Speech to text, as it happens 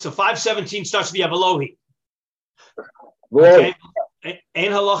So 517 starts with Yavalohi. Okay.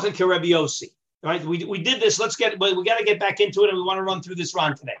 Ein halacha ke Rabbi Yossi. Right? We did this. We got to get back into it, and we want to run through this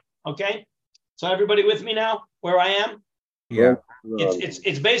run today. Okay. So everybody with me now? Where I am? Yeah.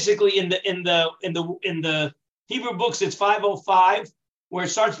 It's basically in the Hebrew books. It's 505 where it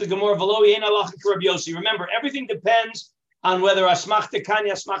starts the Gemara V'lo ein halacha ke Rabbi Yossi. Remember, everything depends on whether asmachta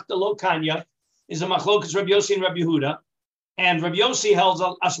kanya, asmachta lo kanya is a machlokas Rabbi Yossi and Rabbi Yehuda, and Rabbi Yossi holds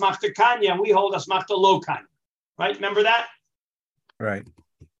asmachta kanya, and we hold asmachta lo kanya. Right? Remember that? Right.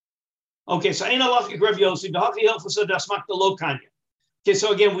 Okay. So ein halacha ke Rabbi Yossi b'haki hilchos asmachta lo kanya. Okay.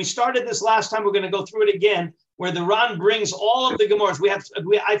 So again, we started this last time. We're going to go through it again, where the Ran brings all of the Gemaras.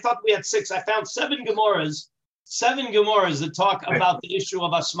 I thought we had 6. I found 7 Gemaras that talk about the issue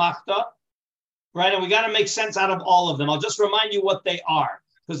of asmachta, right? And we got to make sense out of all of them. I'll just remind you what they are,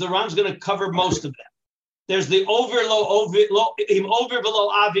 because the Ran's going to cover most of them. There's the over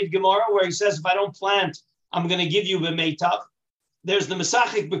below avid Gemara, where he says, if I don't plant, I'm going to give you b'meitav. There's the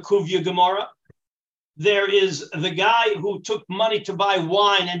Mesachik Bekuvia Gemara. There is the guy who took money to buy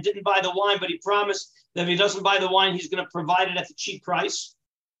wine and didn't buy the wine, but he promised that if he doesn't buy the wine, he's going to provide it at the cheap price.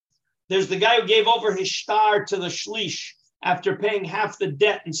 There's the guy who gave over his shtar to the shlish after paying half the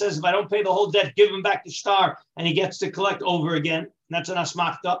debt and says, if I don't pay the whole debt, give him back the shtar, and he gets to collect over again. That's an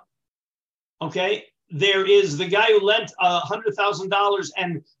asmachta. Okay. There is the guy who lent $100,000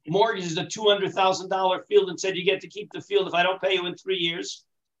 and mortgages a $200,000 field and said, you get to keep the field if I don't pay you in 3 years.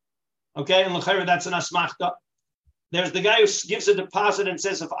 Okay. And l'chayra, that's an asmachta. There's the guy who gives a deposit and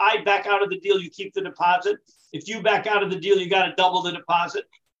says, if I back out of the deal, you keep the deposit. If you back out of the deal, you got to double the deposit.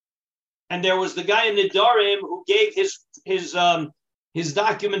 And there was the guy in Nidarim who gave his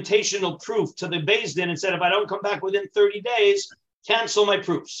documentational proof to the Beis Din and said, if I don't come back within 30 days, cancel my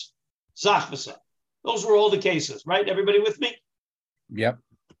proofs. Zachvasa. Those were all the cases, right? Everybody with me? Yep.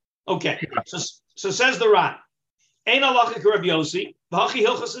 Okay. So says the Ran. Ein halacha ke Rabbi Yossi, v'hachi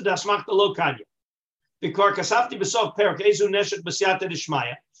hilchos d'asmachta lo kanya. Because kasafti b'sof perak ezu neshet b'siyata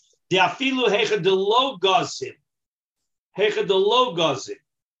d'shmaya, de'afilu hecha de lo gazim,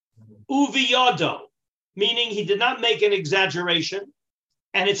 uviyado, meaning he did not make an exaggeration,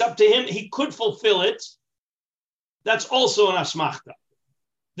 and it's up to him. He could fulfill it. That's also an asmachta.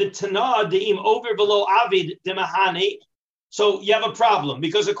 The Tana de'im over below avid demahani. So you have a problem,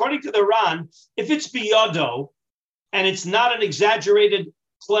 because according to the Ran, if it's biyado and it's not an exaggerated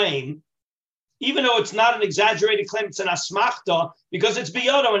claim, even though it's not an exaggerated claim, it's an asmachta because it's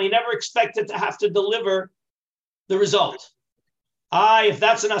biyado and he never expected to have to deliver the result. If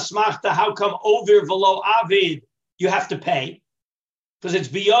that's an asmachta, how come over below avid you have to pay? Because it's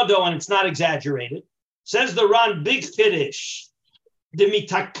biyado and it's not exaggerated. Says the Ran, big finish.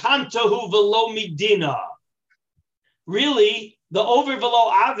 Demitakantahu velo midina. Really, the over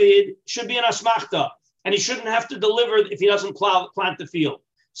below avid should be an asmachta, and he shouldn't have to deliver if he doesn't plant the field.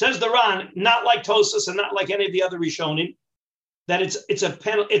 Says the Ran, not like Tosas and not like any of the other Rishonim, that it's a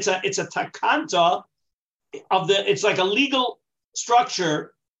takanta of the. It's like a legal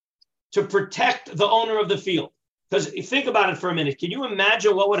structure to protect the owner of the field. Because if you think about it for a minute, can you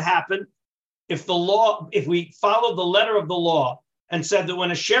imagine what would happen if we followed the letter of the law and said that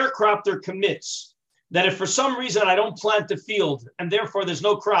when a sharecropper commits that if for some reason I don't plant the field and therefore there's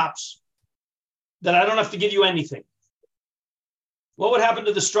no crops, that I don't have to give you anything? What would happen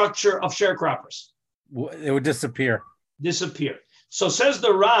to the structure of sharecroppers? It would disappear. So says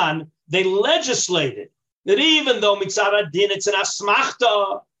the Ran, they legislated that even though mitzara din, it's an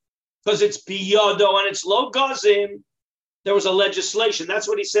asmachta, because it's biyado and it's lo gazim, there was a legislation. That's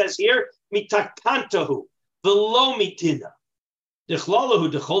what he says here. Mitakantahu velo mitina. Dechlalahu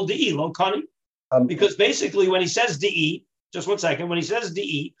dechol di'i lo kani. Because basically when he says di'i, just 1 second, when he says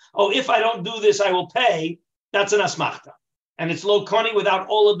di'i, if I don't do this, I will pay, that's an asmachta. And it's lo kani without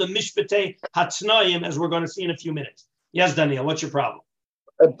all of the mishpatei hatznayim, as we're going to see in a few minutes. Yes, Daniel, what's your problem?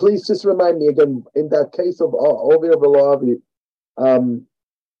 Please just remind me again, in that case of Ovir V'Lo Avid,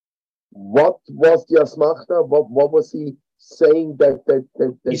 what was the asmachta? What was he saying that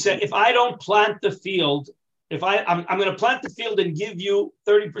he said, if I don't plant the field, I'm going to plant the field and give you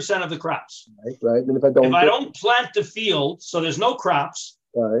 30% of the crops. Right. And if I don't plant the field, so there's no crops,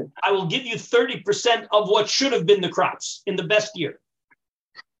 right, I will give you 30% of what should have been the crops in the best year.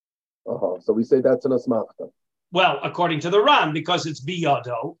 So we say that's an asmachta. Well, according to the Ran, because it's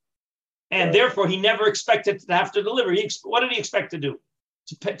biyado, and therefore he never expected to have to deliver. What did he expect to do?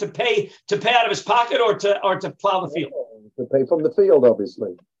 To pay out of his pocket or to plow the field? To pay from the field,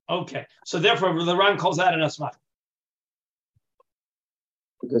 obviously. Okay, so therefore the Ran calls that an asmachta.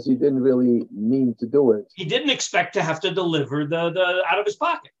 because he didn't really mean to do it. He didn't expect to have to deliver the out of his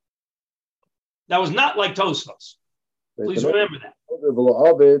pocket. That was not like Tosfos. Please remember that.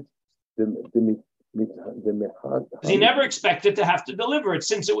 Because he never expected to have to deliver it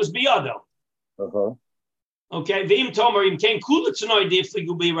since it was biyado. Uh-huh. Okay, V'im Tomer Im Kain Kulitzanoi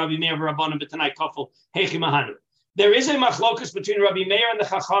Difligu Bi Rabbi Meir V'Rabbanim B'Tanai Kafel Hechi Mahanu. There is a machlokus between Rabbi Meir and the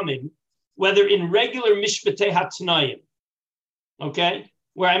Chachamim, whether in regular mishpatei hatnayim, okay,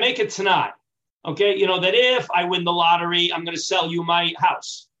 where I make a tanai, okay, that if I win the lottery, I'm going to sell you my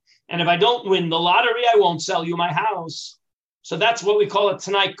house, and if I don't win the lottery, I won't sell you my house. So that's what we call a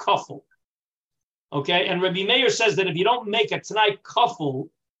tanai kafel, okay. And Rabbi Meir says that if you don't make a tanai kafel,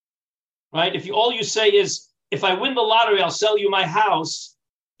 right, if all you say is, if I win the lottery, I'll sell you my house,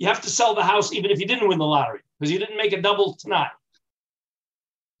 you have to sell the house even if you didn't win the lottery, because you didn't make a double tanai.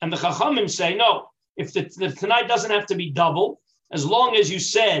 And the Chachamim say, no, if the tanai doesn't have to be double, as long as you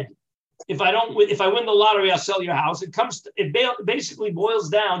said, if I win the lottery, I'll sell your house. It basically boils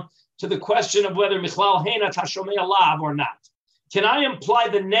down to the question of whether Michlal Heinat Hashomei Alav or not. Can I imply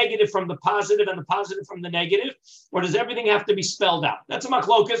the negative from the positive and the positive from the negative, or does everything have to be spelled out? That's a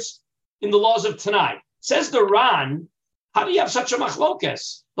machlokas in the laws of tanai. Says the Ran, how do you have such a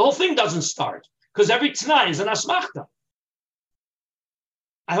machlokas? The whole thing doesn't start, because every tanai is an asmachta.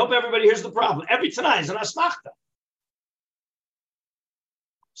 I hope everybody hears the problem. Every tanai is an asmachta.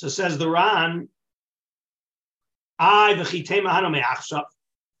 So says the Ran, that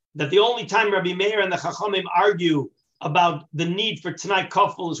the only time Rabbi Meir and the Chachamim argue about the need for tanai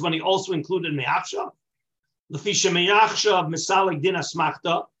kafel is when he also included me'achshav. L'fisha me'achshav misalik din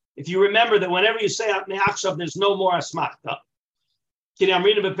asmachta. If you remember that whenever you say me'achshav, there's no more asmachta.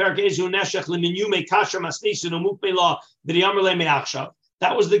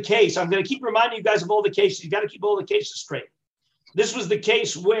 That was the case. I'm going to keep reminding you guys of all the cases. You got to keep all the cases straight. This was the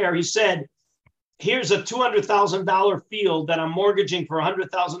case where he said, here's a $200,000 field that I'm mortgaging for a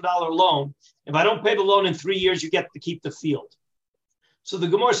 $100,000 loan. If I don't pay the loan in 3 years, you get to keep the field. So the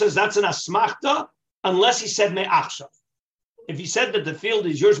Gemara says that's an asmachta, unless he said me'achshav. If he said that the field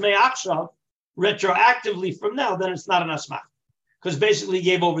is yours me'achshav, retroactively from now, then it's not an asmachta, because basically he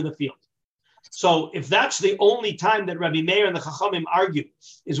gave over the field. So if that's the only time that Rabbi Meir and the Chachamim argue,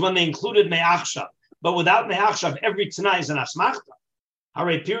 is when they included me'achshav, but without me'achshav, every tanai is an asmachta.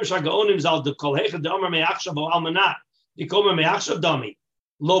 Hare pirush ha'gaonim zal de kol hecha de omer me'achshav o almanat de komer me'achshav dami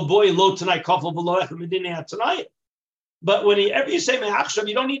lo boy lo tanai kafel v'lo echa medinei ha'tanai. But whenever you say me'achshav,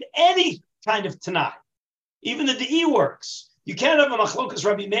 you don't need any kind of tanai. Even the de'i works. You can't have a machlokas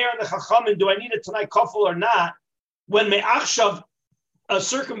Rabbi Meir and the Chachamim. Do I need a tanai kafel or not? When me'achshav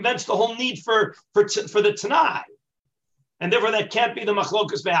circumvents the whole need for the tanai, and therefore that can't be the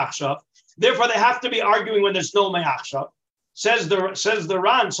machlokas me'achshav. Therefore, they have to be arguing when there's no me'achshav. Says the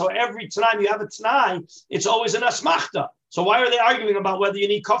Ran. So every time you have a tanai, it's always an asmachta. So why are they arguing about whether you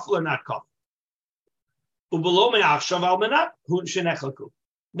need kafel or not kafel? Ubelo me'achshav almanat hu shenechaku.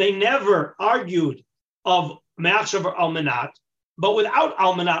 They never argued of me'achshav or almanat, but without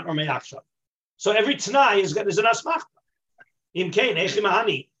almanat or me'achshav. So every tanai is an asmachta. Im kain echi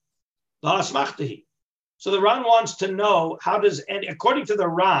mahani la asmachtahi. So the Ran wants to know according to the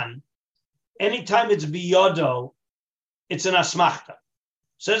Ran, anytime it's biyodo, it's an asmachta.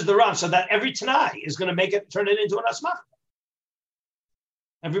 Says the Ran, so that every tanai is going to turn it into an asmachta.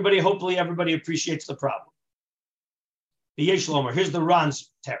 Hopefully everybody appreciates the problem. Here's the Ran's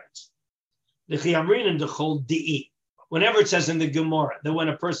teretz. The chiyamrin and the chol di'i. Whenever it says in the Gemara that when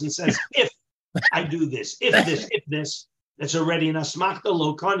a person says, if I do this, if this, that's already an asmachta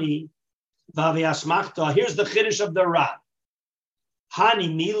lokani, vavi asmachta. Here's the chiddush of the Ran. Hani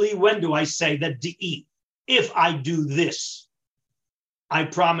mili, when do I say that di'i? If I do this, I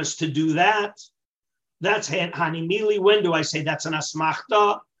promise to do that. That's hani mili. When do I say that's an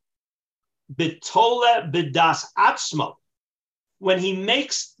asmachta? Bitole bidas atzmo. When he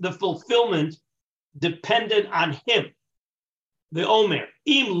makes the fulfillment dependent on him. The Omer,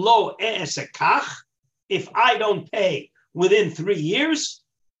 im lo e'esekach, if I don't pay within 3 years,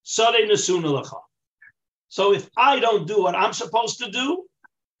 sade nesuna lecha. So if I don't do what I'm supposed to do,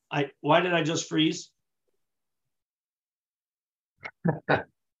 why did I just freeze?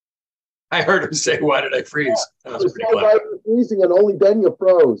 I heard him say, why did I freeze? That was pretty clever. Why you're freezing and only then you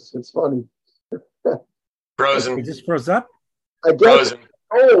froze. It's funny. Frozen. He just froze up? I guess. Frozen.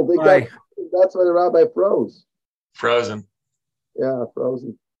 Oh, that's why the rabbi froze. Frozen. Yeah,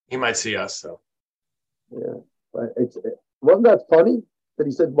 frozen. He might see us, so. Yeah. But wasn't that funny? That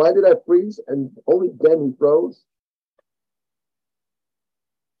he said, why did I freeze? And only then he froze.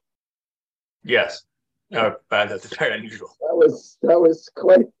 Yes. No, that's very unusual. That was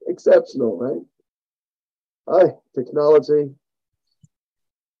quite exceptional, right? Technology.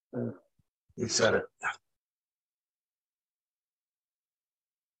 You said it.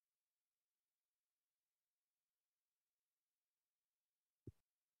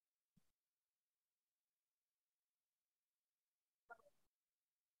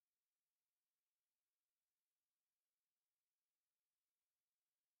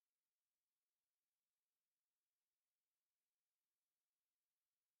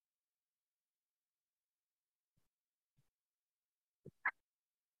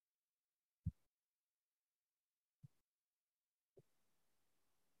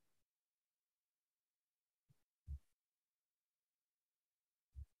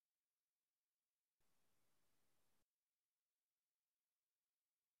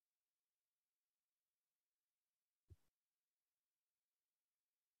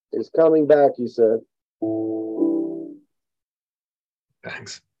 He's coming back, he said.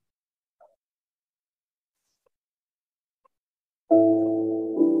 Thanks.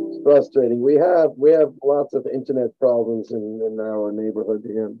 It's frustrating. We have lots of internet problems in our neighborhood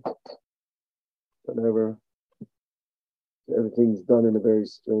here. Whatever. Everything's done in a very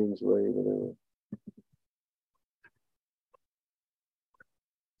strange way, whatever.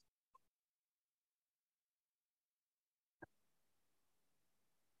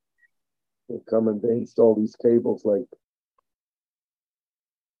 They come and they install these cables like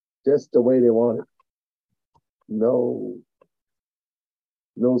just the way they want it. No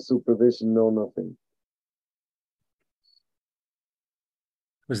supervision, no nothing.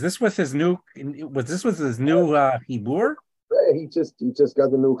 Was this with his new Hibur? He just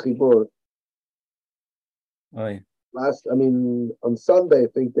got a new keyboard. Oh, On Sunday, I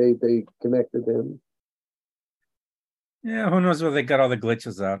think they connected him. yeah, who knows where they got all the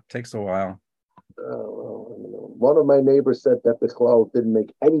glitches out? Takes a while. One of my neighbors said that the cloud didn't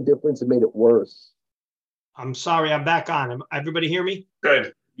make any difference. It made it worse. I'm sorry, I'm back on. Everybody hear me?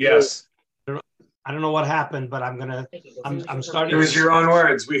 Good. Yes. I don't know what happened, but I'm starting. It was your own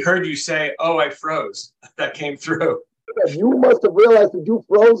words. We heard you say, "Oh, I froze." That came through. You must have realized that you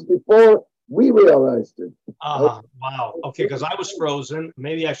froze before we realized it. Wow. Okay, because I was frozen.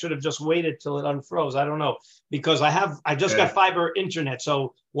 Maybe I should have just waited till it unfroze. I don't know, because I just got fiber internet.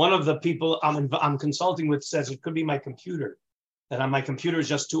 So one of the people I'm consulting with says it could be my computer. That my computer is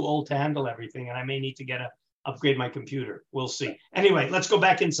just too old to handle everything, and I may need to upgrade my computer. We'll see. Anyway, let's go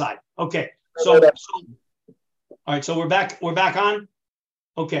back inside. Okay. So all right. So we're back on.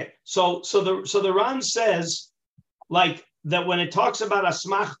 Okay. So the Ran says like that when it talks about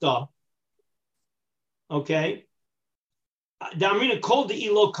asmachta. Okay. Damrina called the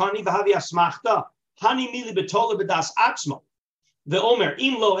ilo kani v'havi asmachta hani mili betola b'das atzmo the omer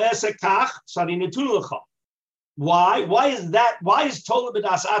im lo esekach sari netun lecha. Why? Why is that? Why is tola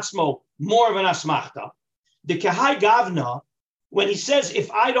b'das atzmo more of an asmachta? The kahai gavna, when he says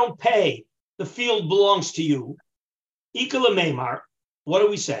if I don't pay, the field belongs to you. Ikala meimar. What do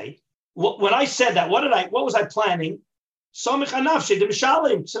we say? When I said that, what was I planning? Samich anafshe de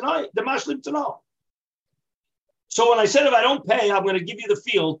mishalim tonight, the mashlim tonight. So when I said if I don't pay, I'm going to give you the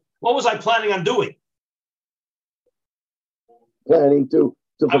field. What was I planning on doing? I was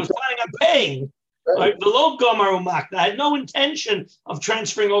planning on paying. Right? The lo gomer umakna. I had no intention of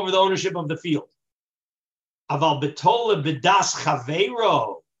transferring over the ownership of the field. Aval betola b'das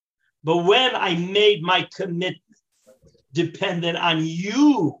chaveiro. But when I made my commitment dependent on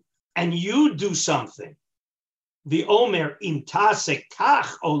you and you do something, the omer im tasek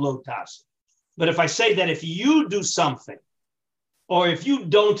kach o lo tasek. But if I say that if you do something, or if you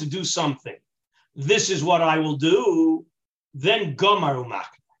don't do something, this is what I will do, then gomar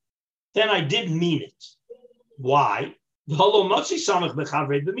umakna. Then I did mean it. Why? You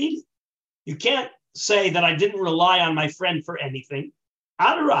can't say that I didn't rely on my friend for anything.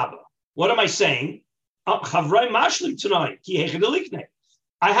 Adarabba. What am I saying? I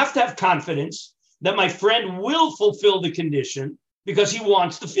have to have confidence that my friend will fulfill the condition because he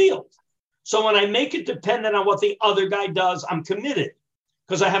wants the field. So when I make it dependent on what the other guy does, I'm committed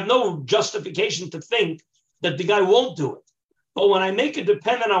because I have no justification to think that the guy won't do it. But when I make it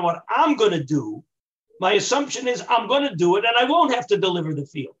dependent on what I'm going to do, my assumption is I'm going to do it and I won't have to deliver the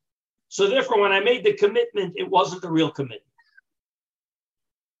field. So therefore, when I made the commitment, it wasn't a real commitment.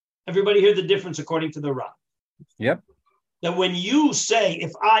 Everybody hear the difference according to the Ran? Yep. That when you say,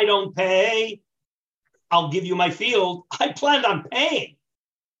 if I don't pay, I'll give you my field, I planned on paying.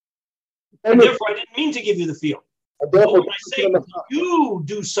 And therefore, I didn't mean to give you the field. But when I say, if you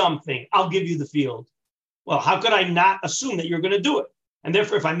do something, I'll give you the field. Well, how could I not assume that you're going to do it? And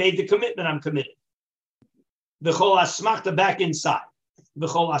therefore, if I made the commitment, I'm committed. V'chol asmachta back inside.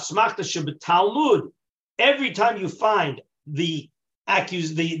 V'chol asmachta shebetalmud. Every time you find the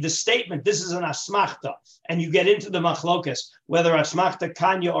statement, this is an asmachta, and you get into the machlokas, whether asmachta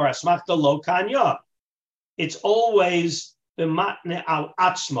kanya or asmachta lo kanya, it's always b'matne al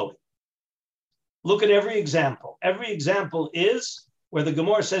atzmo. Look at every example. Every example is where the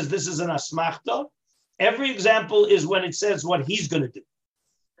Gemara says this is an asmachta. Every example is when it says what he's going to do.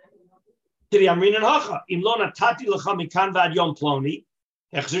 The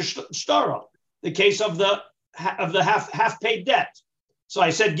case of the half paid debt. So I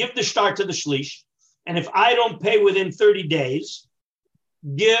said, give the shtar to the shlish, and if I don't pay within 30 days,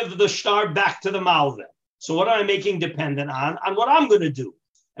 give the shtar back to the malveh. So what am I making dependent on what I'm going to do?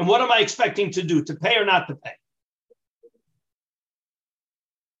 And what am I expecting to do, to pay or not to pay?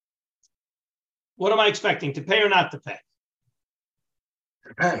 What am I expecting, to pay or not to pay?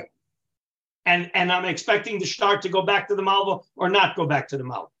 Hey. And I'm expecting the shtar to go back to the malva or not go back to the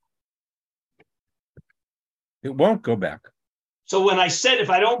malva. It won't go back. So when I said if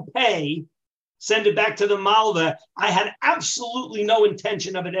I don't pay, send it back to the malva, I had absolutely no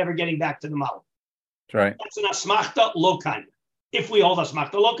intention of it ever getting back to the malva. That's right. That's an asmachta lokan. If we hold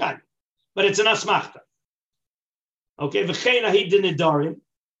asmachta lokan, but it's an asmachta. Okay, v'chein ahid nidarim.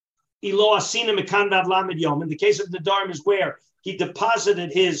 In the case of the Nidarim is where he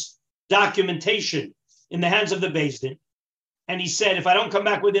deposited his documentation in the hands of the Beis Din, and he said, if I don't come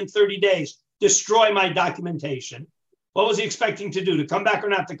back within 30 days, destroy my documentation. What was he expecting to do? To come back or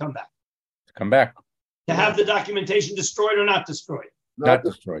not to come back? To come back. To have the documentation destroyed or not destroyed? Not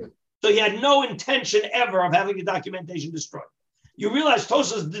destroyed. So he had no intention ever of having the documentation destroyed. You realize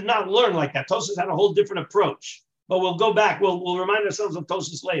Tosas did not learn like that. Tosas had a whole different approach. But we'll go back. We'll remind ourselves of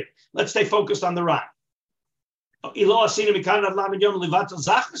Tosas later. Let's stay focused on the Ran.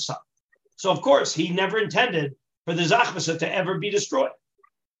 So of course he never intended for the Zachvasa to ever be destroyed.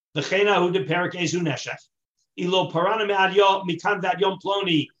 That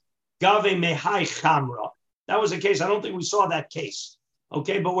was a case. I don't think we saw that case.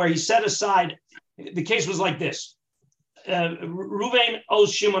 Okay, but where he set aside, the case was like this. Ruvain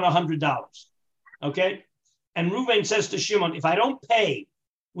owes Shimon $100. Okay. And Reuven says to Shimon, if I don't pay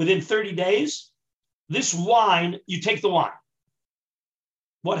within 30 days, this wine, you take the wine.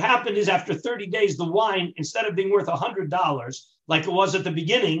 What happened is after 30 days, the wine, instead of being worth $100, like it was at the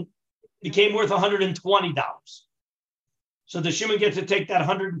beginning, became worth $120. So does Shimon get to take that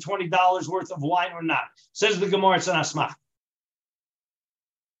 $120 worth of wine or not? Says the Gemara, it's an asmach.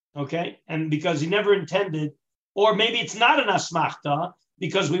 Okay? And because he never intended, or maybe it's not an asmachta,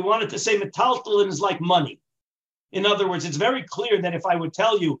 because we wanted to say metaltalin is like money. In other words, it's very clear that if I would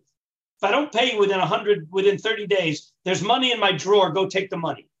tell you, if I don't pay you within 30 days, there's money in my drawer, go take the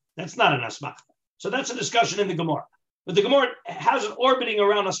money. That's not an asmachta. So that's a discussion in the Gemara. But the Gemara has it orbiting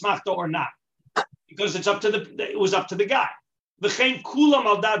around asmachta or not, because it was up to the guy. V'chein kulam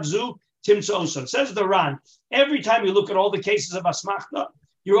al dat zu timtzoson. Says the Ran, every time you look at all the cases of asmachta,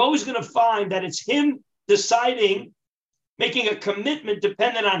 you're always going to find that it's him deciding, making a commitment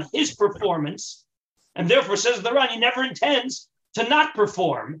dependent on his performance. And therefore, says the Ran, he never intends to not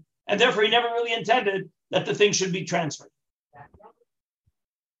perform, and therefore he never really intended that the thing should be transferred.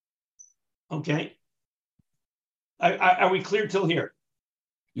 Okay. Are we clear till here?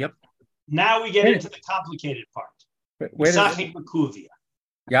 Yep. Now we get into the complicated part. Sachik Makuvia.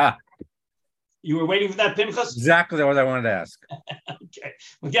 Yeah. You were waiting for that, Pinchas? Exactly what I wanted to ask. Okay.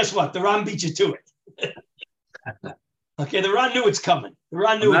 Well, guess what? The Ran beat you to it. Okay, the Ran knew it's coming. The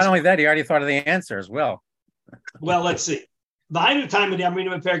Ran knew Not only that, he already thought of the answer as well. Well, let's see. Behind the time of the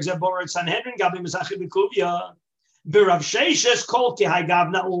Amrina Perek Zebor Sanhedrin Gabi Mesachid B'Kuvia B'Rav Sheshes Kol Kihai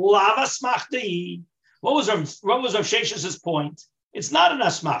Gavna Lava Smachti. What was Rav Sheshes's point? It's not an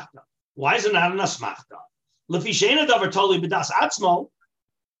asmachta. Why is it not an asmachta? Lefi she'ena davar toli b'das atzmo,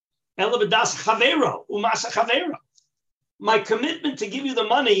 ela b'das chavero umasa chavero. My commitment to give you the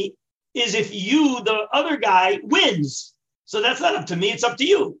money is if you, the other guy, wins. So that's not up to me, it's up to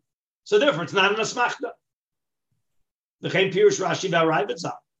you. So therefore, it's not an asmachta. V'chein pirush Rashi v'arai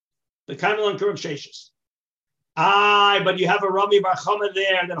b'tzal. The Kaimelan Rav Sheshes. But you have a Rami Bar Chama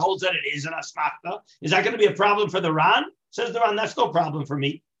there that holds that it is an asmachta. Is that going to be a problem for the Ran? Says the Ran, that's no problem for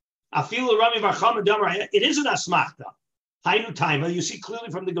me. I feel the Rami Bar Chama Damar, it is an asmachta. Hainu Taima, you see clearly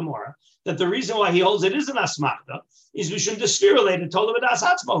from the Gemara that the reason why he holds it is an asmachta is we shouldn't disfirulate it, told him it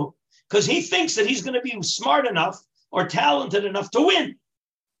asatzmo, because he thinks that he's going to be smart enough or talented enough to win.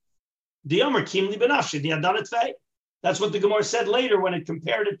 Diamar Kimli Benafshi, Diadanet. That's what the Gemara said later when it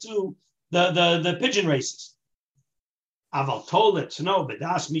compared it to the pigeon races. Aval told it to know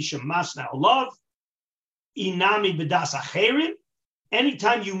bedas misham masna olav. inami b'das acherim.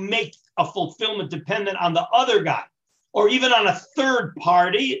 Anytime you make a fulfillment dependent on the other guy, or even on a third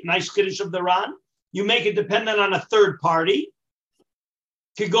party, nice Kiddush of the Ran, you make it dependent on a third party.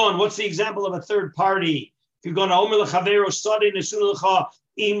 Kigon, what's the example of a third party? Kigon, Omer l'chavero sadi nesun l'cha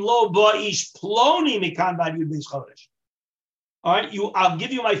im lo ba'ish ploni mikan ba'ad yud beis chodesh. All right, I'll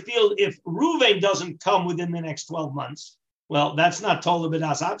give you my field if Ruvain doesn't come within the next 12 months. Well, that's not Tola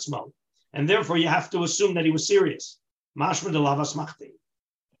b'das atzmo. And therefore, you have to assume that he was serious. Mashma de lavas machti.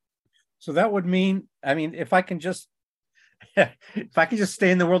 So that would mean, if I can just stay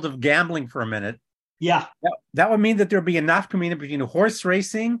in the world of gambling for a minute. Yeah. That would mean that there'd be enough community between horse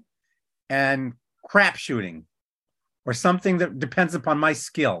racing and crap shooting, or something that depends upon my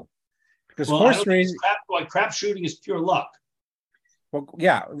skill. Because horse racing, crap shooting is pure luck. Well,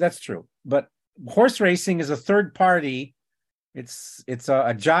 yeah, that's true. But horse racing is a third party. It's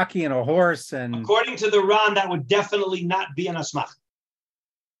a jockey and a horse, and according to the Ran, that would definitely not be an asmach.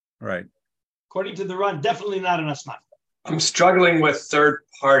 Right. According to the Ran, definitely not an asmach. I'm struggling with third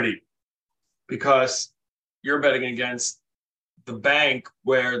party because you're betting against the bank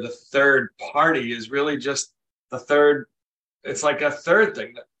where the third party is really just the third. It's like a third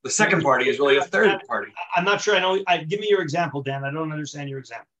thing. The second party is really a third party. I'm not sure. I know. Give me your example, Dan. I don't understand your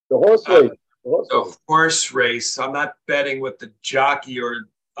example. The horse race. The horse race. I'm not betting with the jockey, or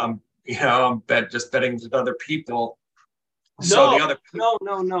I'm just betting with other people. No.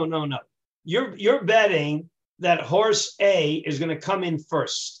 You're betting that horse A is going to come in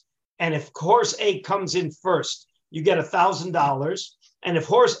first, and if horse A comes in first, you get $1,000, and if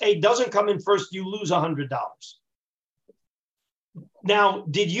horse A doesn't come in first, you lose $100. Now,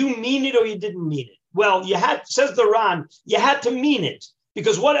 did you mean it or you didn't mean it? Well, says the Ran, you had to mean it,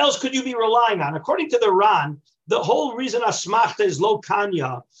 because what else could you be relying on? According to the Ran, the whole reason asmachta is lo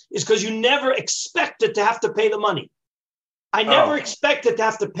kanya is because you never expected to have to pay the money. I never expected to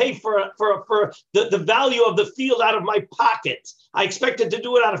have to pay for the value of the field out of my pocket. I expected to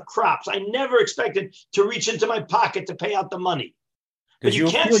do it out of crops. I never expected to reach into my pocket to pay out the money. But you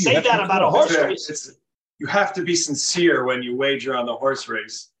can't say that about a horse race. You have to be sincere when you wager on the horse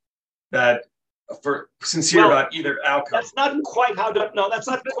race. About either outcome. That's not quite how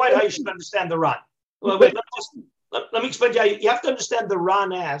you should understand the Ran. Wait, let me explain to you. You have to understand the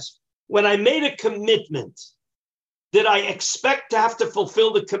Ran as, when I made a commitment, did I expect to have to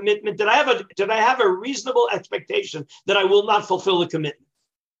fulfill the commitment? Did I have a reasonable expectation that I will not fulfill the commitment?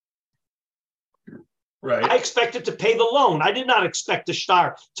 Right. I expected to pay the loan. I did not expect the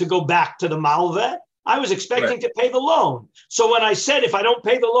shtar to go back to the malveh. I was expecting to pay the loan. So when I said, if I don't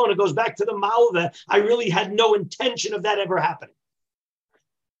pay the loan, it goes back to the malveh, I really had no intention of that ever happening.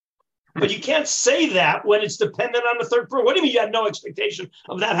 But you can't say that when it's dependent on the third person. What do you mean you had no expectation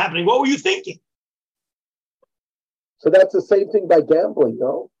of that happening? What were you thinking? So that's the same thing by gambling,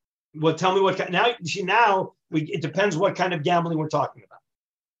 no? Well, tell me what kind. It depends what kind of gambling we're talking about.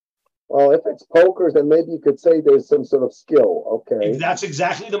 Well, if it's poker, then maybe you could say there's some sort of skill. Okay. That's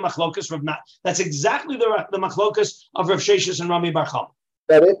exactly the machlokas of That's exactly the machlokas of Rav Sheshes and Rami Bar Chama.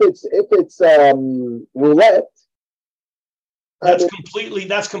 But if it's roulette, that's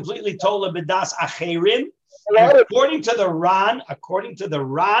completely tola b'das acherim. According to the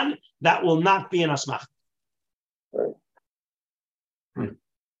Ran, that will not be an asmach. Right.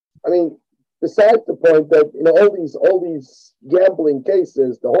 I mean, besides the point that all these gambling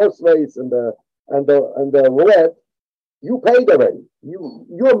cases, the horse race and the roulette, you paid already.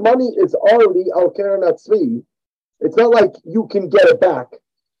 Your money is already al keren atzvi. It's not like you can get it back.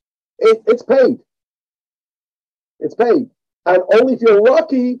 It's paid. It's paid, and only if you're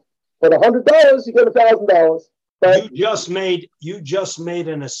lucky for the $100, you get $1,000. But you just made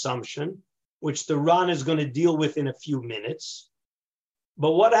an assumption, which the Ran is going to deal with in a few minutes.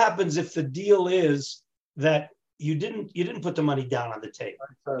 But what happens if the deal is that you didn't put the money down on the table?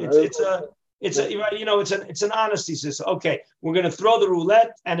 It's an honesty system. Okay, we're going to throw the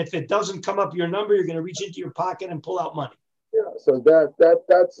roulette, and if it doesn't come up your number, you're going to reach into your pocket and pull out money. Yeah, so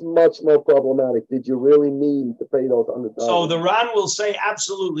that's much more problematic. Did you really mean to pay those $100? So the Ran will say,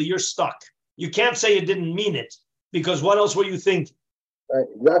 absolutely, you're stuck. You can't say you didn't mean it, because what else were you thinking? Right,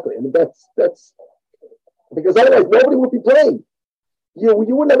 exactly. I mean, that's because otherwise nobody would be playing. You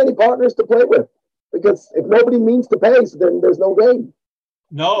wouldn't have any partners to play with, because if nobody means to pay, so then there's no game.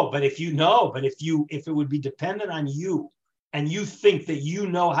 If it would be dependent on you, and you think that you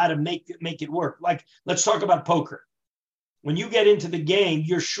know how to make it work. Like, let's talk about poker. When you get into the game,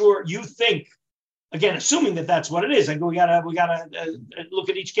 you think, again, assuming that that's what it is. Like, we gotta look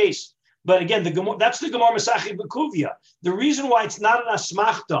at each case. But again, that's the Gemara Masachit B'Kuvia. The reason why it's not an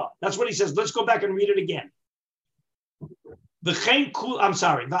asmachta, that's what he says. Let's go back and read it again. I'm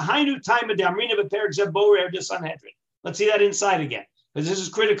sorry. The Hainu time of the Amrina Beperek Zeborer de Sanhedrin. Let's see that inside again, because this is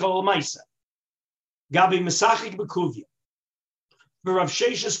critical of Maisa. Gabi Mesachik Bekuvia. Rav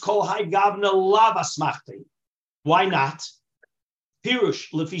Sheshes Kol Hai Gavna Lava Smachti. Why not?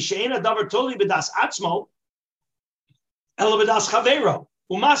 Pirush Lefi Sheina Davar Toli B'das Atzmo Ela B'das Chavero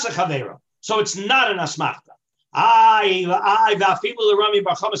Umasa Chavero. So it's not an asmachta. V'afilu l'Rami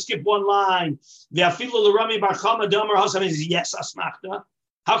Bar Chama. Skip one line. V'afilu l'Rami Bar Chama Domer Hasam is yes asmachta.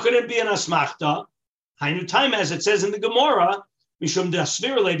 How could it be an asmachta? Hainu time, as it says in the Gemara, Mishum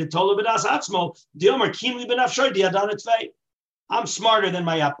Dasvirle de Tola B'das Atzmo Diomer Kimli B'nafshoy Diadan Etzvei. I'm smarter than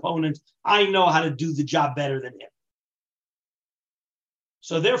my opponent. I know how to do the job better than him.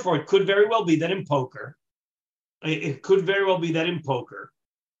 So therefore, it could very well be that in poker,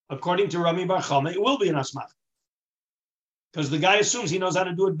 according to Rami Bar Chama, it will be an asmach. Because the guy assumes he knows how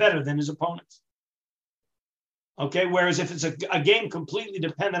to do it better than his opponent. Okay, whereas if it's a game completely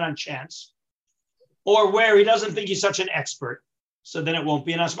dependent on chance, or where he doesn't think he's such an expert, so then it won't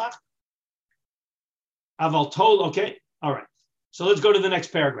be an asmach. Aval tol, okay, all right. So let's go to the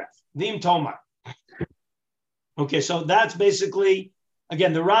next paragraph. Vim Tomar. Okay, so that's basically,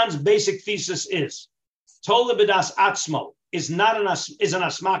 again, the Ran's basic thesis is Tola B'das Atzmo is an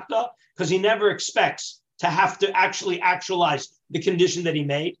asmachta because he never expects to have to actually actualize the condition that he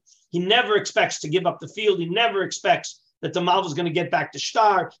made. He never expects to give up the field. He never expects that the Malva is going to get back to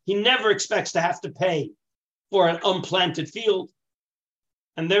Shtar. He never expects to have to pay for an unplanted field,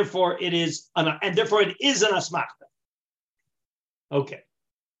 and therefore it is an asmachta. Okay.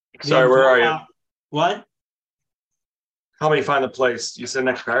 Sorry, where are you? What? How many find the place? You said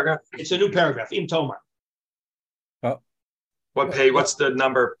next paragraph? It's a new paragraph. Im Tomar. What page? What's the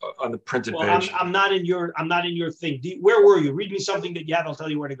number on the printed page? I'm not in your thing. Where were you? Read me something that you have. I'll tell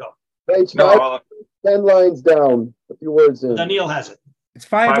you where to go. Page 10 lines down. A few words in. Daniel has it. It's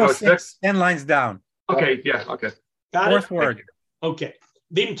 506, 10 lines down. Okay, yeah, okay. Got Fourth it? word. Okay.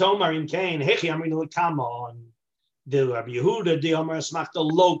 Vim Tomar Im Kain. Hechi Amrin Lekama on the Rabbi Yehuda the Amar Asmachta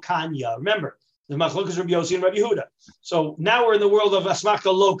Lo Kanya. Remember, the Machlokas Rabbi Yossi and Rabbi Yehuda. So now we're in the world of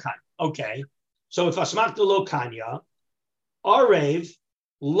Asmachta Lo Kanya. Okay. So if Asmachta Lo Kanya, Arev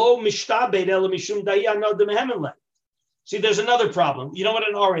Lo Mishtabed Ela Mishum Daya No Demehemenle. See, there's another problem. You know what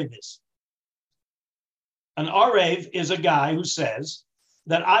an Arev is? An Arev is a guy who says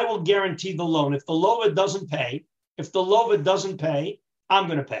that I will guarantee the loan. If the lova doesn't pay, I'm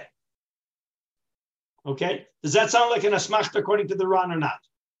going to pay. Okay? Does that sound like an asmachta according to the Ran or not?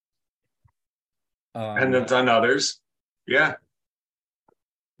 And it's on others. Yeah.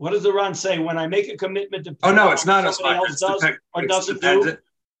 What does the Ran say? When I make a commitment to pay, oh, no, it's not a somebody else does or doesn't do,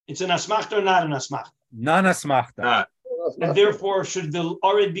 it's an asmachta or not an asmachta? Non-asmachta. Not. And therefore, should the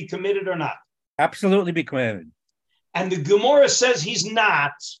Arev be committed or not? Absolutely be committed. And the Gemara says he's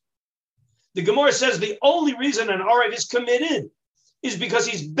not. The Gemara says the only reason an Arev is committed is because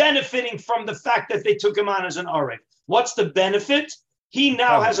he's benefiting from the fact that they took him on as an Arev. What's the benefit? He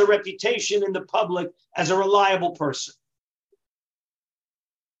now has a reputation in the public as a reliable person.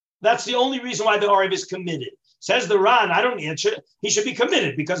 That's the only reason why the Arev is committed. Says the Ran, he should be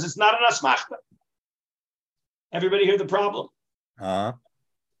committed because it's not an asmachta. Everybody hear the problem?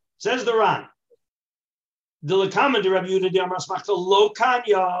 Says the Ran. The Lekama de Rabbi Yehuda de Amar Asmachta Lo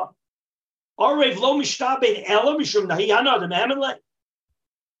Kanya Arev Lo Mishtabed Ela Mishum Dahiyana de Mehemenle.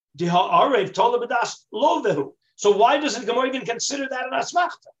 The Arev Tola B'das Lo Vehu. So why doesn't the Gemara even consider that an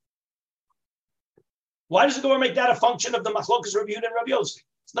asmachta? Why does the Gemara make that a function of the Machlokas Rabbi Yehuda and Rabbi Yossi?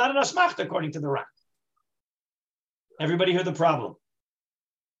 It's not an asmachta according to the Ran. Everybody hear the problem?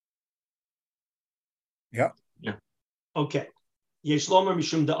 Yeah. Okay. Yeshlomer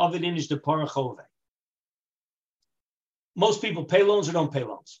Mishum da Avidin is the Parachove. Most people pay loans or don't pay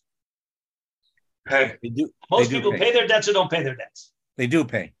loans? Pay. They do. Most people pay their debts or don't pay their debts? They do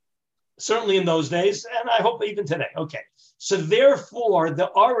pay. Certainly in those days, and I hope even today. Okay. So therefore, the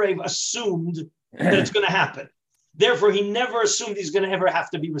Arev assumed that it's going to happen. Therefore, he never assumed he's going to ever have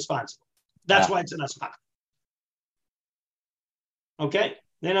to be responsible. That's why it's an asmachta. Okay?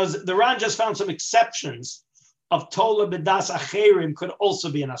 The Ran just found some exceptions of Tola B'das Acherim could also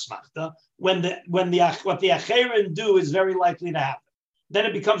be an asmachta when what the Acherim do is very likely to happen. Then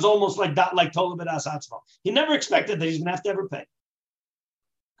it becomes almost like Tola B'das Atzmo. He never expected that he's going to have to ever pay.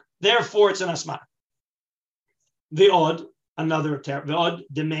 Therefore, it's an asmachta. Another V'od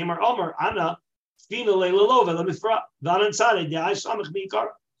Dememer Omer Ana Fina Leilolova Lemifra Vanan Tzadei De'ai Samach B'Ikar.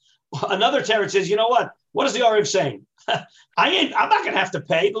 Another teretz says, you know what? What is the Arev saying? I'm not going to have to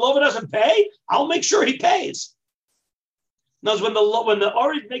pay. The Lova doesn't pay. I'll make sure he pays. Now, when the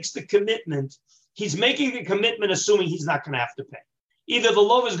Arev makes the commitment he's making the commitment assuming he's not going to have to pay. Either the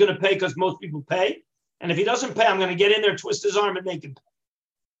love is going to pay because most people pay, and if he doesn't pay, I'm going to get in there, twist his arm, and make him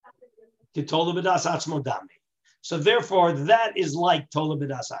pay. So therefore, that is like Tola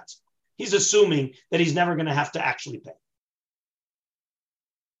B'das Atzmo. He's assuming that he's never going to have to actually pay.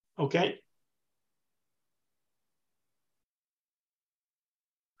 Okay?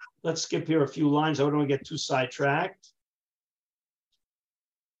 Let's skip here a few lines. I don't want to get too sidetracked.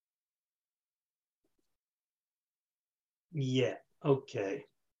 Yeah, okay.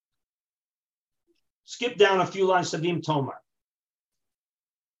 Skip down a few lines to Vim Tomar.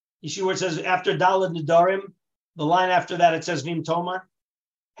 You see where it says after Daled Nidarim, the line after that it says Vim Tomar.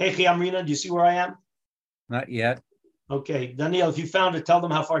 Hechi Amrina, do you see where I am? Not yet. Okay, Daniel, if you found it, tell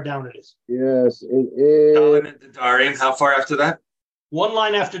them how far down it is. Yes, it is. Daled Nidarim. How far after that? One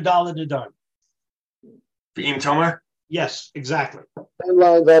line after Daled Nidarim. V'im Tomar? Yes, exactly. 10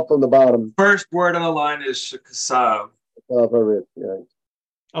 lines up from the bottom. First word on the line is Shekasav. Yeah.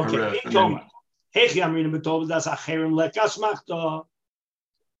 Okay, Correct. Vim Tomar. Hechi Amrina b'tov das acherim lekas machta.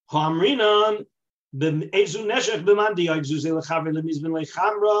 Ha'amrina b'ezu neshech b'mandi ha'egzu ze lechaver lemizben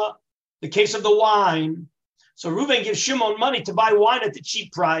lechamra. The case of the wine. So Reuven gives Shimon money to buy wine at the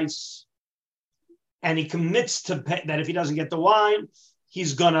cheap price. And he commits to pay that if he doesn't get the wine,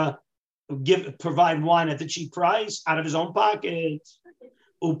 he's gonna provide wine at the cheap price out of his own pocket.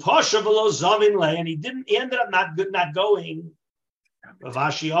 Upasha v'lo zavin le, and he ended up not going.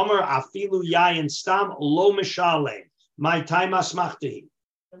 Ravashi Omer afilu yayin stam lo mishale. My time asmachti.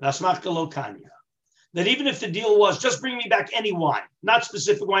 Asmachta lo kanya. That even if the deal was just bring me back any wine, not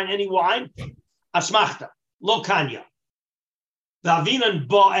specific wine, any wine, asmachta lo kanya. And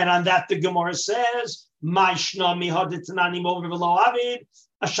on that the Gemara says, and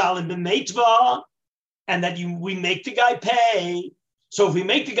that we make the guy pay. So if we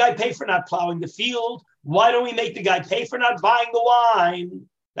make the guy pay for not plowing the field, why don't we make the guy pay for not buying the wine?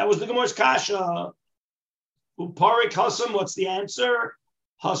 That was the Gemara's kasha. Uparik hasam, what's the answer?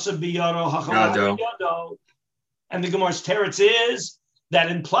 Hasam biyado, hacham biyado. And the Gemara's teretz is that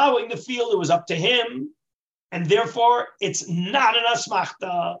in plowing the field, it was up to him. And therefore, it's not an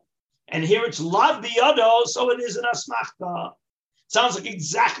asmachta. And here it's lav biyado, so it is an asmachta. Sounds like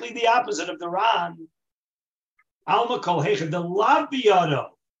exactly the opposite of the Ran. Alma kol hechad, the lav biyado,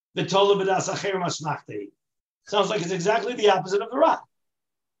 the tola b'das acherim asmachta. Sounds like it's exactly the opposite of the Ran.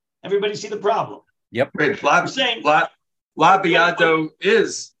 Everybody see the problem? Yep. Wait, lav biyado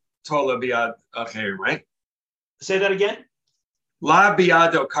is tola biyad acherim, right? Say that again. Lav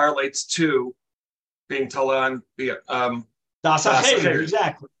biyado correlates to being tola on Das acherim,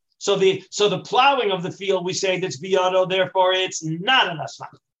 exactly. So the plowing of the field, we say that's biyado, therefore it's not an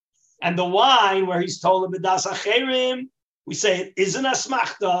asmachta. And the wine, where he's told b'das acherim, we say it is an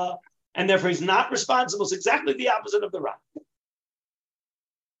asmachta, and therefore he's not responsible. It's exactly the opposite of the Ran.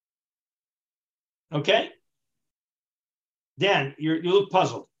 Okay? Dan, you look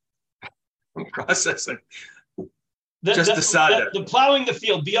puzzled. I'm processing. The plowing the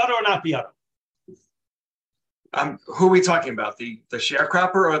field, biyado or not biyado? Who are we talking about? The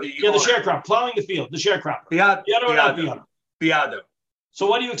sharecropper or the the sharecropper, plowing the field, the sharecropper. Biyado or not biyado? Biyado. So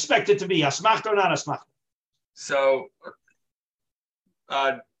what do you expect it to be? Asmachta or not asmachta? So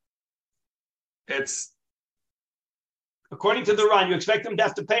it's according to the Ran, you expect them to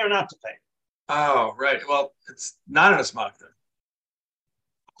have to pay or not to pay? Oh, right. Well, it's not an asmachta.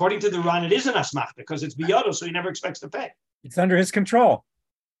 According to the Ran, it is an asmachta because it's biyado, so he never expects to pay. It's under his control.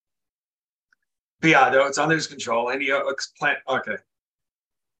 Biyado, it's under his control, and he explain. Okay,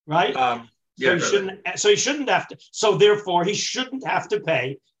 right? Yeah. So he shouldn't have to. So therefore, he shouldn't have to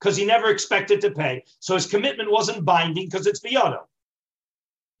pay because he never expected to pay. So his commitment wasn't binding because it's biyado.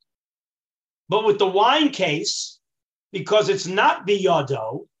 But with the wine case, because it's not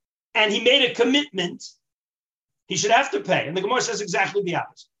biyado, and he made a commitment, he should have to pay. And the Gemara says exactly the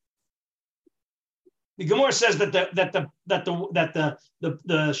opposite. The Gemara says that the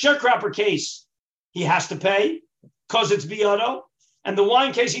sharecropper case he has to pay because it's biyado, and the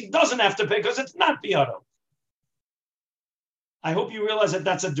wine case he doesn't have to pay because it's not biyado. I hope you realize that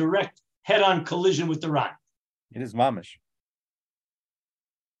that's a direct head-on collision with the Ran. It is mamish.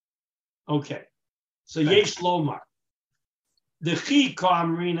 Okay, so yesh lomar the chi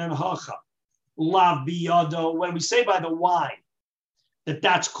kamrin and hacha lav biyado. When we say by the wine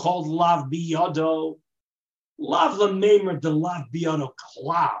that's called lav biyado, lav lamemer de lav biyado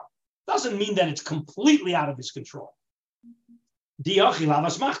klav doesn't mean that it's completely out of his control. Diachi lav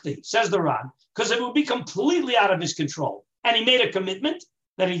asmachti, says the Ran, because it would be completely out of his control, and he made a commitment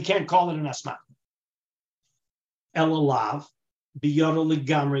that he can't call it an asmachti. Ela lav biyado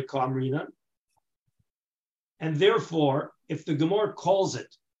legamri kamrina. And therefore, if the Gemara calls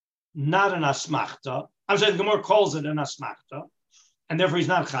it not an asmachta, I'm saying the Gemara calls it an asmachta, and therefore he's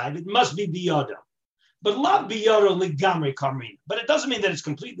not chayiv, it must be biyada. But la biyada ligamri kamrin. But it doesn't mean that it's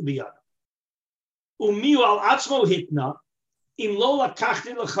completely biyada. Umiu al atzmo hitna, im lo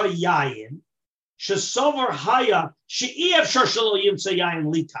lakachti lecha yayin, shesover haya she'iev shar shelo yimtza yayin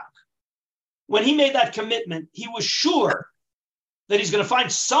likach. When he made that commitment, he was sure that he's going to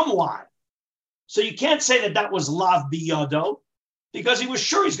find some wine. So you can't say that that was lav biyado, because he was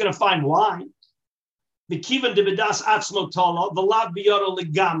sure he's going to find wine. B'kivan de bedas atzmo tolo, the lav biyado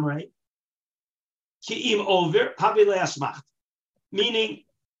legamre, ki'im over, havi le'asmacht. Meaning,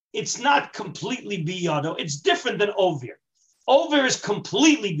 it's not completely biyado. It's different than over. Over is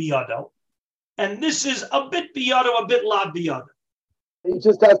completely biyado, and this is a bit biyado, a bit lav biyado. He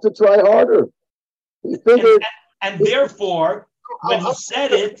just has to try harder. He figured, and therefore, when he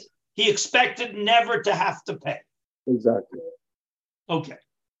said it, he expected never to have to pay. Exactly. Okay.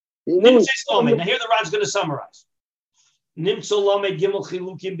 Now here the Rad's going to summarize. Here's the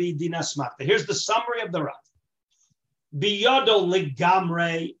summary of the Rad. Biyado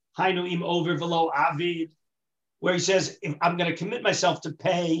legamre hainu im over velo avid, where he says, if I'm going to commit myself to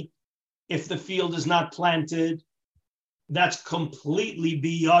pay if the field is not planted, that's completely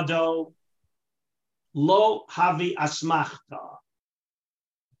biyado. Lo havi asmachta.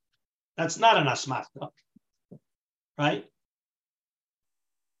 That's not an asmachta, right?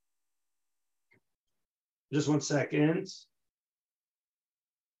 Just 1 second.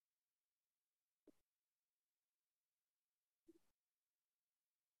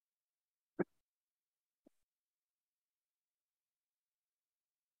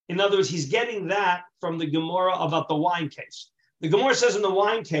 In other words, he's getting that from the Gemara about the wine case. The Gemara says in the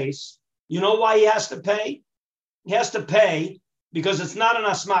wine case, you know why he has to pay? He has to pay because it's not an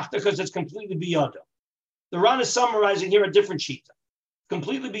asmachta, because it's completely biyado. The Ran is summarizing here a different shita.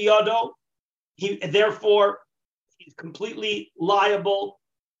 Completely biyado, therefore, he's completely liable,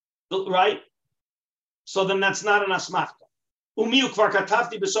 right? So then that's not an asmachta. Umiu kvar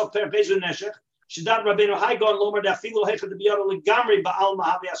katavti b'sof per bezu neshech, shidat rabbeinu haigon lomer dafilu hechad biyado legamri ba'al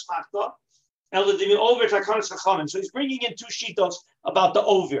mahavi asmachta. So he's bringing in two shitos about the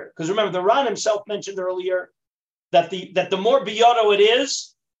over, because remember the Ran himself mentioned earlier that the more biyado it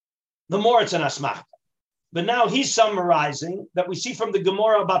is, the more it's an asmachta. But now he's summarizing that we see from the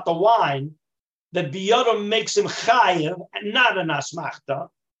Gemara about the wine that biyado makes him chayiv and not an asmachta.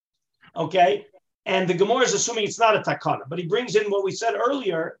 Okay, and the Gemara is assuming it's not a takana, but he brings in what we said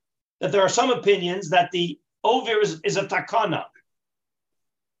earlier, that there are some opinions that the over is a takana.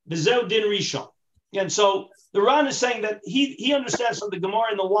 B'zeu din rishon. And so the Ran is saying that he understands from the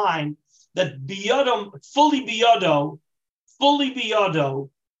Gemara and the wine that biyado, fully biyado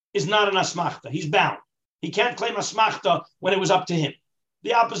is not an asmachta. He's bound. He can't claim asmachta when it was up to him.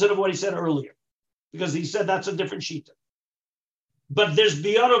 The opposite of what he said earlier, because he said that's a different shita. But there's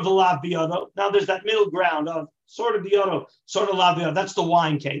biyado v'lav biyado. Now there's that middle ground of sort of biyado, sort of lav biyado. That's the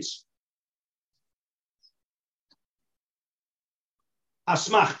wine case.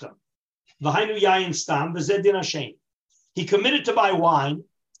 Asmachta. V'hainu yayin stam v'zedin hashem. He committed to buy wine,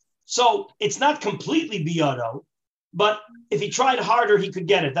 so it's not completely biyado, but if he tried harder, he could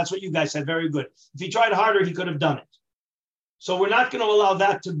get it. That's what you guys said. Very good. If he tried harder, he could have done it. So we're not going to allow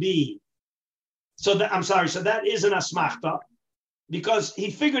that to be. So that is an asmachta, because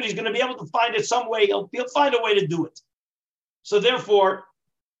he figured he's going to be able to find it some way. He'll find a way to do it. So therefore,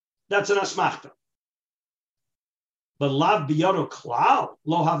 that's an asmachta. But lav biyado klal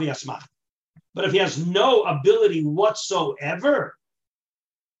lo havi asmachta. But if he has no ability whatsoever,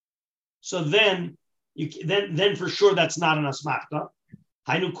 so then then for sure that's not an asmachta.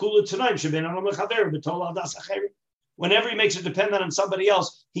 Whenever he makes it dependent on somebody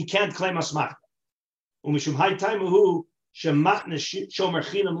else, he can't claim asmachta.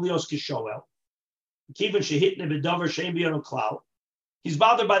 He's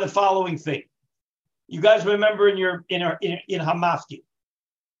bothered by the following thing. You guys remember in Hamafki.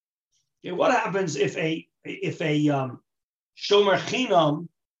 Okay, what happens if a shomer chinam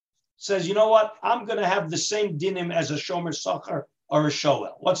says, you know what, I'm going to have the same dinim as a shomer sachar or a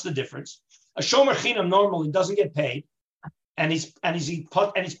shoel? What's the difference? A shomer chinam normally doesn't get paid, and he's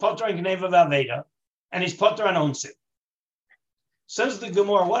potter on gneva v'aveda, and he's potter on onsim. Says the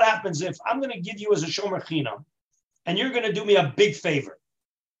Gemara, what happens if I'm going to give you as a shomer chinam, and you're going to do me a big favor?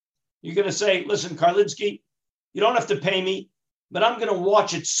 You're going to say, listen, Karlinsky, you don't have to pay me, but I'm going to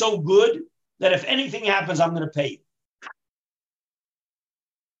watch it so good that if anything happens, I'm going to pay you.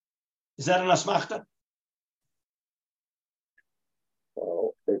 Is that an asmachta?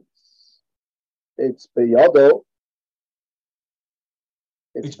 Well, It's biyado.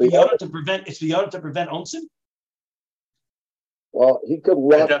 It's biyado to prevent. It's biyado to prevent onsen. Well, he could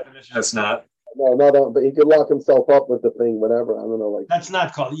By lock. definition, it's not. No, but he could lock himself up with the thing whenever. I don't know, like that's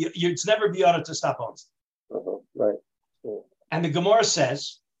not called. It's never biyado to stop onsen. Right. Yeah. And the Gemara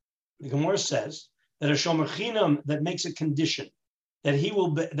says that a shomer chinam that makes a condition that he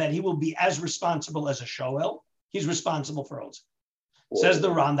will be as responsible as a shoel. He's responsible for onsen. Says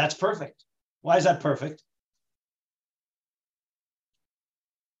the Ran, that's perfect. Why is that perfect?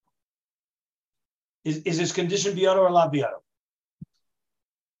 Is his condition biyado or la biyado?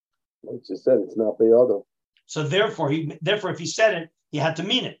 Like you said, it's not biyado. So therefore, if he said it, he had to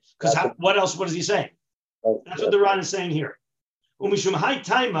mean it. Because what else? What is he saying? That's what the Ran is saying here. Umishum hai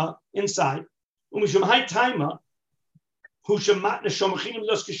taima inside. Umishum hai taima. Hu shemat neshomachinim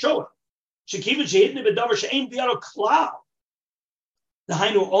los kishoa. Shekiva shehidne bedavar she'ein biyado klal. The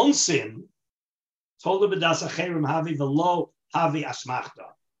hainu onsin. Told the bedas acherim havi v'lo havi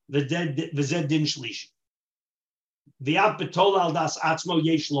asmachta. V'zed din shlishi. V'av betol al das atzmo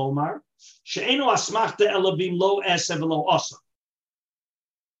yesh lomar. She'enu asmachta elabim lo ese v'lo osa.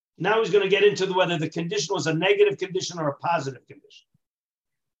 Now he's going to get into whether the condition was a negative condition or a positive condition.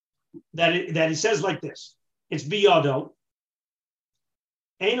 That he says like this. It's biyado.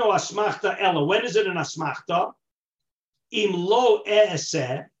 Eno asmachta ela. When is it an asmachta? Im lo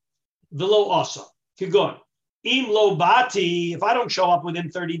ese v'lo osa. Kigon. Im lo bati. If I don't show up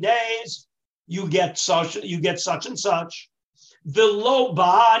within 30 days, you get such and such. V'lo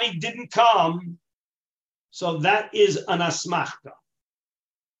bati didn't come. So that is an asmachta.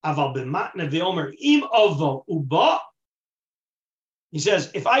 Aval b'matne v'omer im ovo uba. He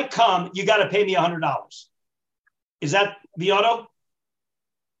says, if I come, you got to pay me $100. Is that biyado?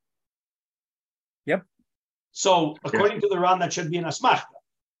 Yep. So according to the Ran, that should be an asmachta.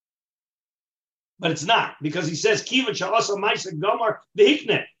 But it's not, because he says, Kiva sha'asa ma'isa gomar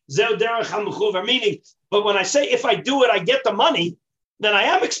v'hikne, zeu derech ha'mechuver, meaning, but when I say, if I do it, I get the money, then I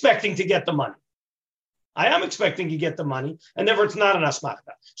am expecting to get the money. I am expecting to get the money, and therefore it's not an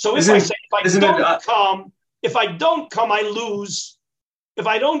asmachta. So if I don't come, I lose. If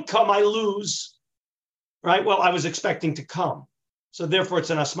I don't come, I lose. Right? Well, I was expecting to come. So therefore it's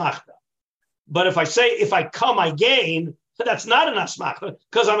an asmachta. But if I say, if I come, I gain, that's not an asmachta,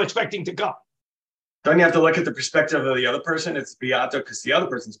 because I'm expecting to come. Don't you have to look at the perspective of the other person? It's biyado because the other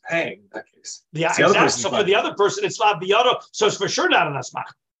person's paying in that case. Yeah, exactly. So for the other person, it's not biyado, so it's for sure not an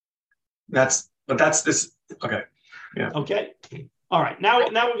asmachta. That's this. Okay. Yeah. Okay. All right. Now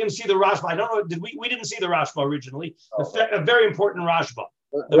we're going to see the Rashba. I don't know. We didn't see the Rashba originally. A very important Rashba.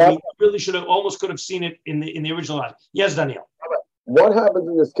 We really could have seen it in the original Rashba. Yes, Daniel. What happens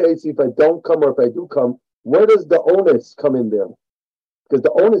in this case if I don't come or if I do come? Where does the onus come in there? Because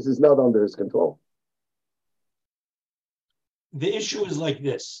the onus is not under his control. The issue is like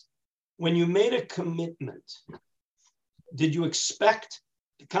this. When you made a commitment, did you expect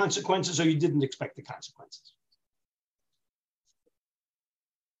the consequences or you didn't expect the consequences?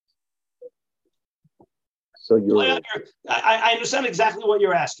 So I understand exactly what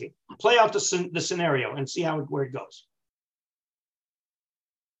you're asking. Play out the scenario and see where it goes.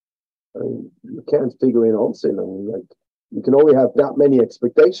 I mean, you can't figure in onsen. I mean, like, you can only have that many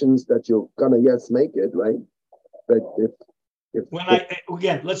expectations that you're gonna make it, right? But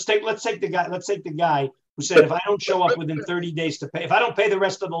let's take the guy who said, if I don't show up within 30 days to pay, if I don't pay the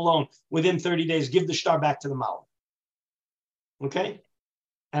rest of the loan within 30 days, give the star back to the Mala. Okay?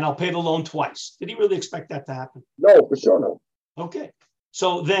 And I'll pay the loan twice. Did he really expect that to happen? No, for sure not. Okay.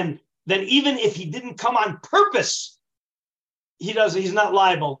 So then even if he didn't come on purpose, he's not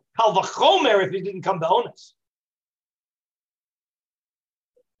liable. Kal v'chomer if he didn't come to onus.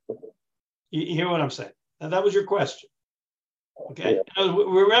 You hear what I'm saying? Now, that was your question. Okay. Yeah.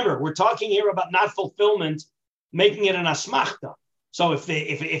 Remember, we're talking here about not fulfillment, making it an asmachta. So if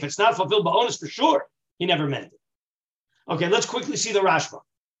it's not fulfilled by onus, for sure, he never meant it. Okay, let's quickly see the Rashba.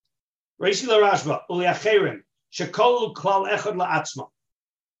 Reisi la Rashba, uliacherim, shekolu klal echad la'atzma.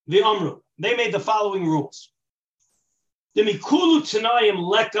 V'amru, they made the following rules. Demikulu t'nayim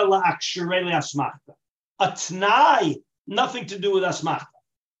leka la'akshirei le'asmachta. A t'nai, nothing to do with asmachta.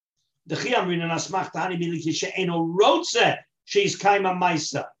 Dechi amrin an asmachta hani miliki she'eno rotze she's kaima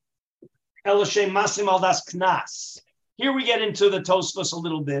maisa. Ela she'masim al das knas. Here we get into the Tosfos a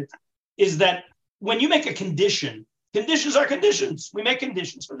little bit, is that when you make a condition, conditions are conditions. We make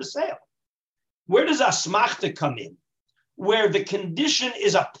conditions for the sale. Where does asmachta come in? Where the condition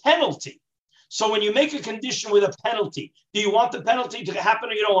is a penalty. So when you make a condition with a penalty, do you want the penalty to happen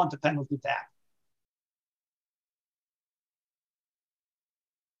or you don't want the penalty to happen?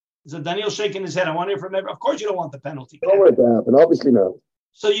 So Daniel shaking his head. I want to hear from everyone. Of course, you don't want the penalty. I don't want it to happen. Obviously not.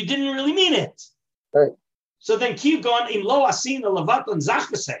 So you didn't really mean it. Right. So then keep going. In lo asin levat and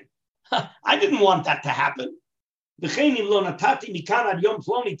zachbesei. I didn't want that to happen. V'chein lo natati mikan ad yom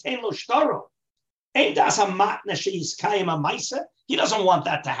ploni tein lo shtaro. Ain't das a matna sheyiskayim a maisa? He doesn't want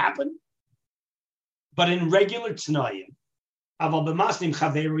that to happen. But in regular t'noyim, aval b'masnim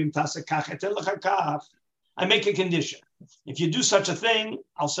chaverim tasakach etel lechakach. I make a condition. If you do such a thing,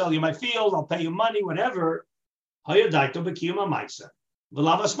 I'll sell you my field, I'll pay you money, whatever. You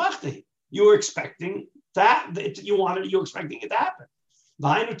were expecting that. You were expecting it to happen.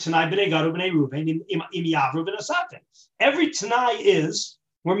 Every Tanai is,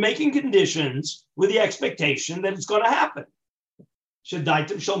 we're making conditions with the expectation that it's going to happen.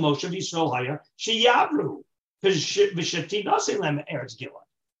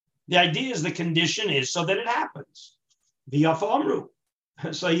 The idea is the condition is so that it happens.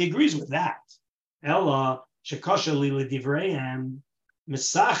 So he agrees with that. Ella shekasha lila divrayim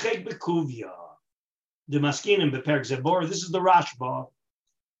misachek bekuvia the maskinim beperk zebor. This is the Rashba.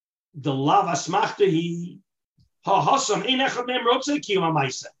 The lava smachtahi ha hasam einechad mem rotze kiyum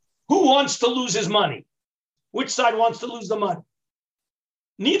ma'isa. Who wants to lose his money? Which side wants to lose the money?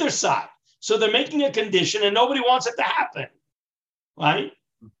 Neither side. So they're making a condition, and nobody wants it to happen. Right?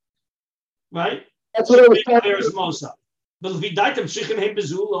 Right? That's what I was talking about.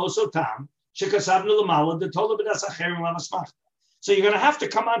 So you're going to have to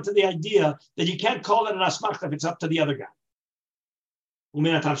come on to the idea that you can't call it an asmachta if it's up to the other guy.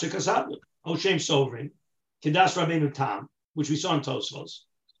 Oshem Sovrin, Kedas Rabbeinu Tam, which we saw in Tosfos.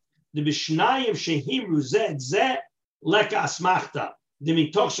 The Bishnayim Shehimru Zed Zeh Leka Asmachta. The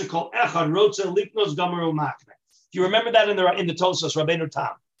Mitoch Shekol Echad Rotze Liknos Gomeru Makne. If you remember that in the Tosfos Rabbeinu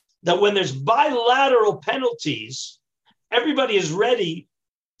Tam, that when there's bilateral penalties, everybody is ready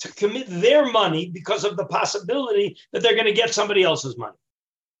to commit their money because of the possibility that they're going to get somebody else's money.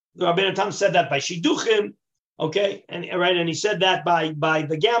 The Rabbeinu Tam said that by Shiduchim, okay, and he said that by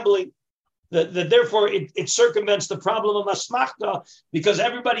the gambling, that therefore it circumvents the problem of asmachta because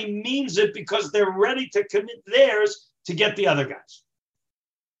everybody means it because they're ready to commit theirs to get the other guys.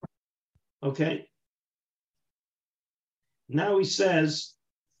 Okay. Now he says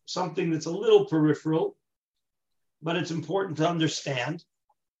something that's a little peripheral, but it's important to understand.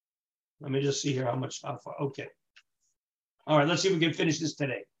 Let me just see here how far. Okay. All right, let's see if we can finish this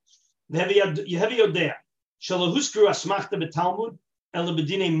today. Yehevi Yodea. Shalahuskru asmachta betalmud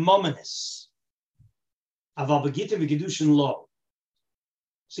elabedine momenis. Aval begita v'kedushin lo.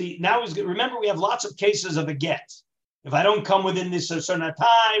 See, now remember we have lots of cases of a get. If I don't come within this certain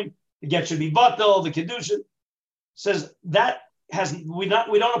time, the get should be batal, the kedushin. Says that we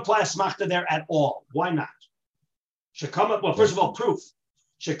don't apply asmachta there at all. Why not? Well, first of all, proof.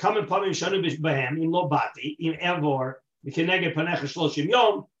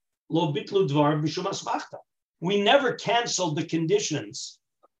 We never canceled the conditions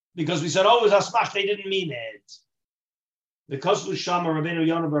because we said, oh, it was asmach, they didn't mean it. Because Lushama Rabbeinu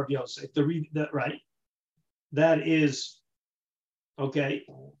Yonah Bar Yosef, to read that right, that is okay.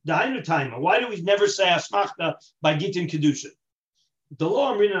 Dainu Taima. Why do we never say asmachta by Gitin Kedusha? The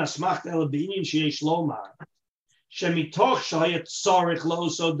law Amrina asmachta el beinin sheyesh lomar. Shemitoch shayat sarich lo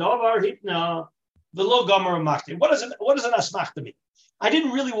so davar hitna the lo gomer machti. What does an asmachta mean? I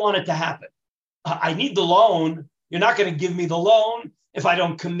didn't really want it to happen. I need the loan. You're not going to give me the loan if I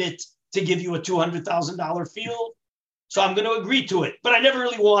don't commit to give you a $200,000 field. So I'm going to agree to it, but I never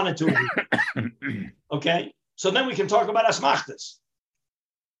really wanted to agree. Okay, so then we can talk about asmachtas.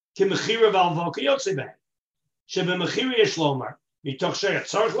 Kimechira valvoka yotzebe. Shebemechira yeshlomar. Mitoch shayat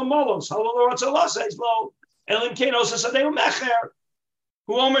sarich lo molos. Halalo ratzala says lo.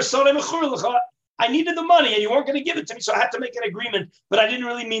 I needed the money and you weren't going to give it to me, so I had to make an agreement, but I didn't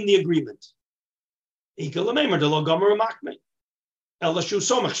really mean the agreement. He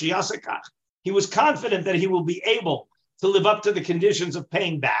was confident that he will be able to live up to the conditions of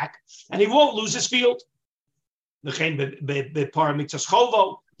paying back, and he won't lose his field. He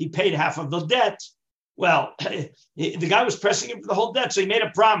paid half of the debt. Well, the guy was pressing him for the whole debt, so he made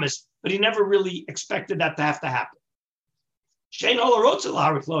a promise, but he never really expected that to have to happen. The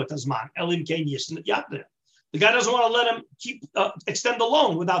guy doesn't want to let him extend the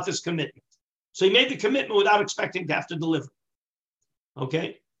loan without this commitment. So he made the commitment without expecting to have to deliver.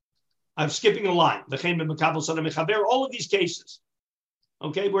 Okay? I'm skipping a line. All of these cases,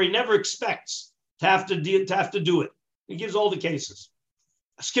 okay, where he never expects to have to do it. He gives all the cases.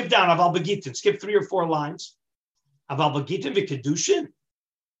 Skip down, Aval Begitin, skip 3 or 4 lines. Aval Begitin v'kedushin.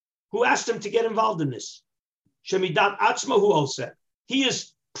 Who asked him to get involved in this? Shemidat Atzma hu oseh. He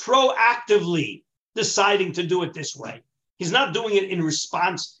is proactively deciding to do it this way. He's not doing it in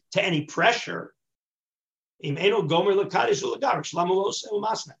response to any pressure. So if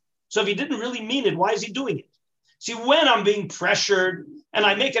he didn't really mean it, why is he doing it? See, when I'm being pressured and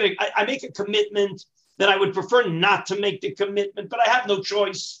I make a commitment that I would prefer not to make the commitment, but I have no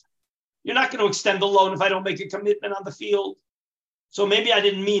choice. You're not going to extend the loan if I don't make a commitment on the field. So maybe I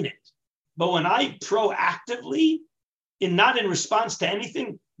didn't mean it. But when I proactively, not in response to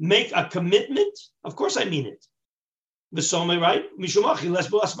anything, make a commitment, of course I mean it. V'somei, right? Mishumachi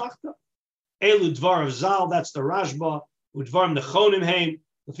lesbo asmachta. Elu dvar of Zal, that's the Rashba. Udvarim nechonim heim.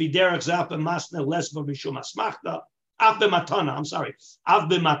 L'fi derech zap masna lesbo mishum asmachta. Av b'matana, I'm sorry. Av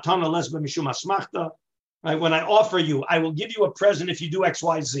b'matana lesbo mishum asmachta. Right? When I offer you, I will give you a present if you do X,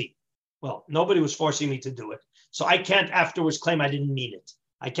 Y, Z. Well, nobody was forcing me to do it. So I can't afterwards claim I didn't mean it.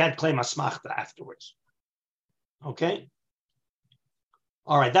 I can't claim asmachta afterwards. Okay?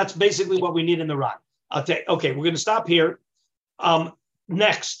 All right, that's basically what we need in the Ran. Okay, we're going to stop here.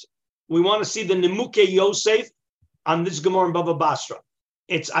 Next, we want to see the Nimuke Yosef on this Gemara in Bava Basra.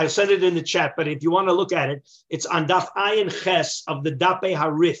 I said it in the chat, but if you want to look at it, it's on Daf Ayin Ches of the Dape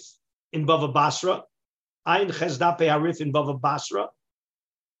Harif in Bava Basra. Ayin Ches Dape Harif in Bava Basra.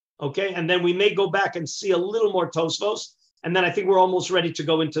 Okay, and then we may go back and see a little more Tosfos, and then I think we're almost ready to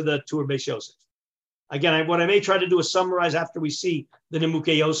go into the Tur Beis Yosef. Again, what I may try to do is summarize after we see the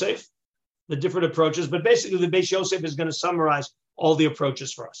Nimuke Yosef, the different approaches, but basically the Beis Yosef is going to summarize all the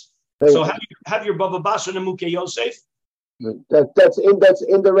approaches for us. So have your Bava Basra Nimuke Yosef. That's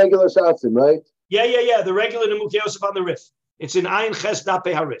in the regular Shatzim, right? Yeah. The regular Nimuke Yosef on the Rif. It's in Ayin Ches Dape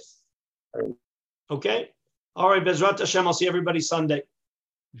Harif. Okay? All right, Bezrat Hashem, I'll see everybody Sunday.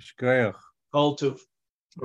 Shkoyach. Kol Tuv.